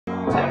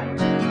Why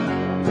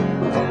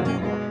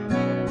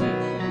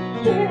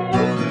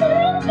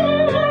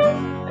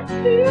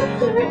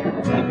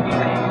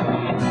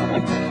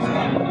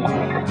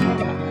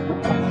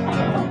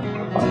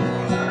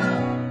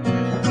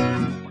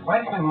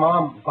did my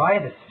mom buy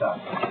this stuff?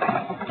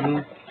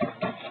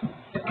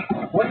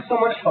 What's so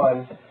much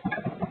fun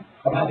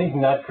about these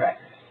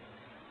nutcrackers?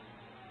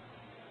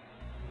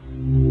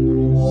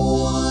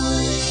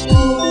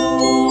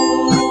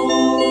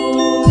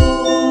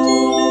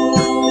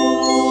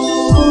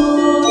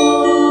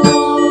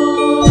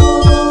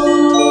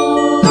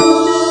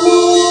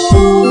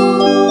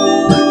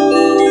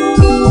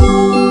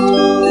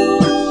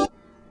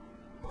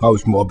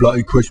 How's my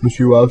bloody Christmas,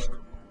 you ask?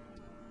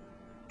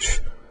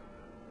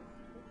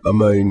 I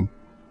mean,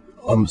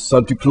 I'm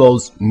Santa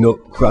Claus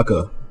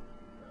Nutcracker,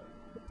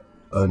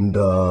 and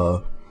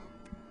no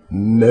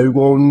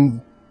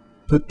one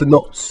put the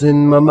nuts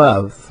in my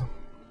mouth.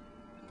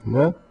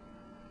 No?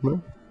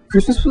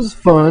 Christmas was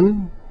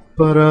fun,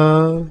 but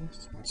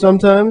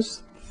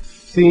sometimes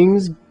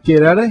things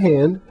get out of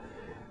hand.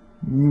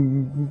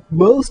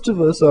 Most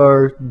of us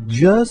are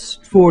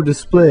just for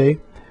display.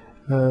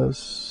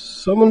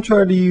 Someone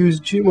tried to use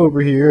Jim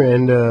over here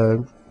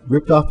and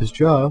ripped off his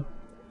jaw.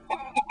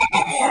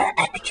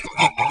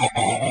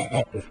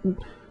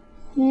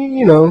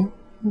 You know,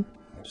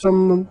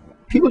 some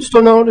people just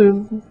don't know how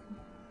to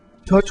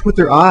touch with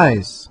their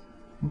eyes.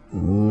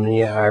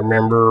 Yeah, I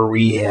remember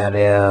we had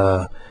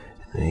a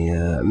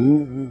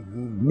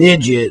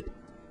midget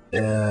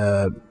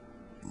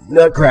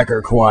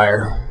Nutcracker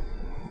choir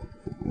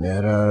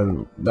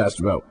that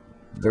lasted about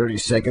 30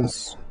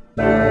 seconds.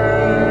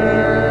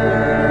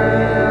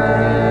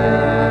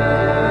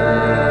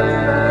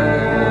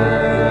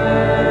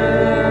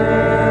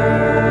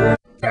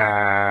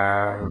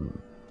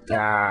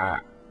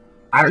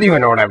 I don't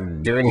even know what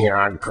I'm doing here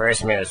on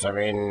Christmas. I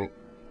mean,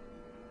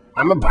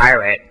 I'm a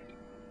pirate.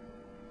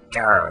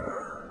 I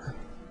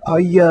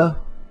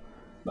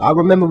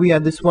remember we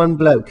had this one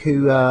bloke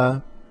who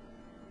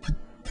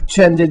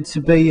pretended to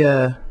be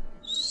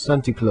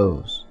Santa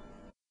Claus.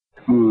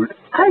 Well,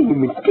 I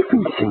am a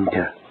different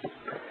Santa.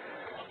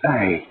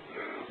 I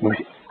was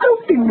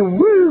out in the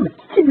world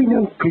giving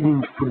out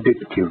presents for the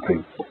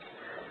children.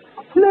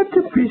 Lots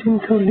of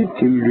presents for the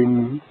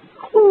children.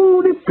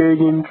 Oh, the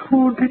presents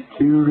for the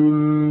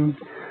children.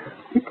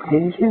 The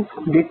presents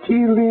for the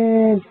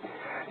children.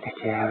 The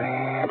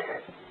children.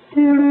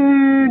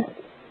 Children.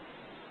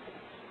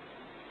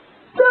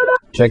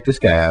 Check this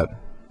guy out.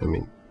 I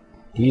mean,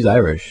 he's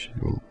Irish. I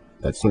mean,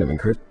 that's not even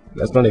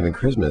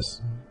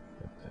Christmas.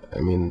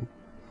 I mean,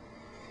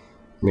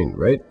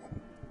 right?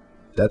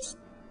 That's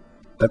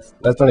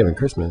not even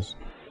Christmas.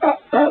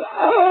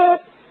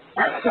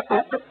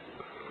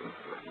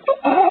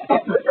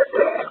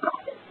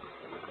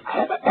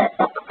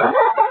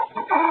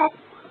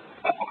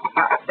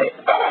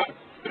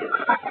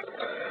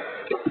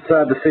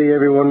 Sad to see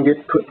everyone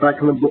get put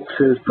back in the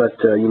boxes, but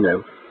you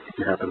know,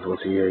 it happens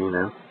once a year, you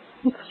know.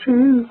 It's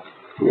true.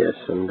 Yes,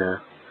 and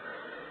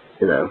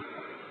you know,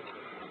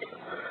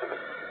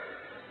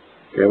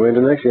 go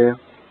into next year.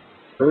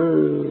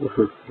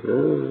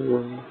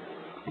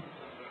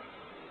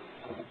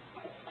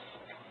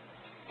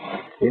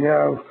 You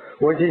know,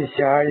 once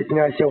inside, it's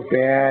not so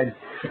bad.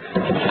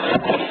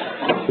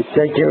 It's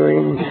like you're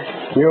in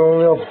your own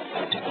little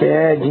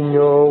bed, you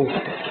know,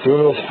 your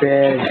little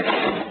bed.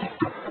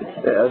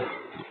 Yeah,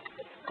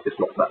 it's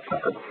not that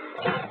bad.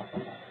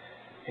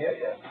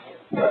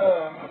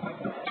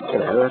 You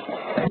know,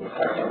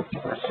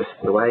 that's just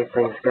the way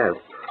things go.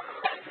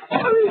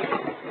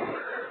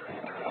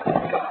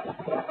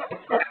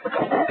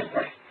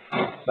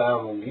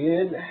 Sound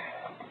good?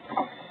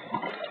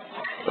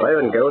 I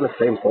even go in the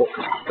same box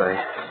today.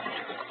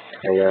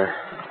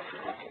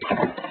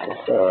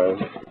 So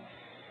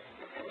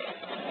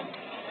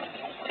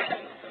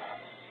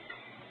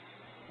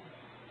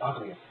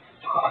ugly as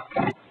fuck.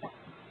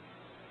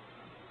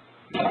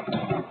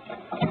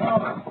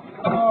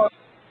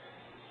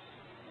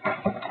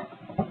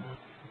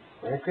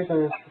 Merry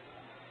Christmas.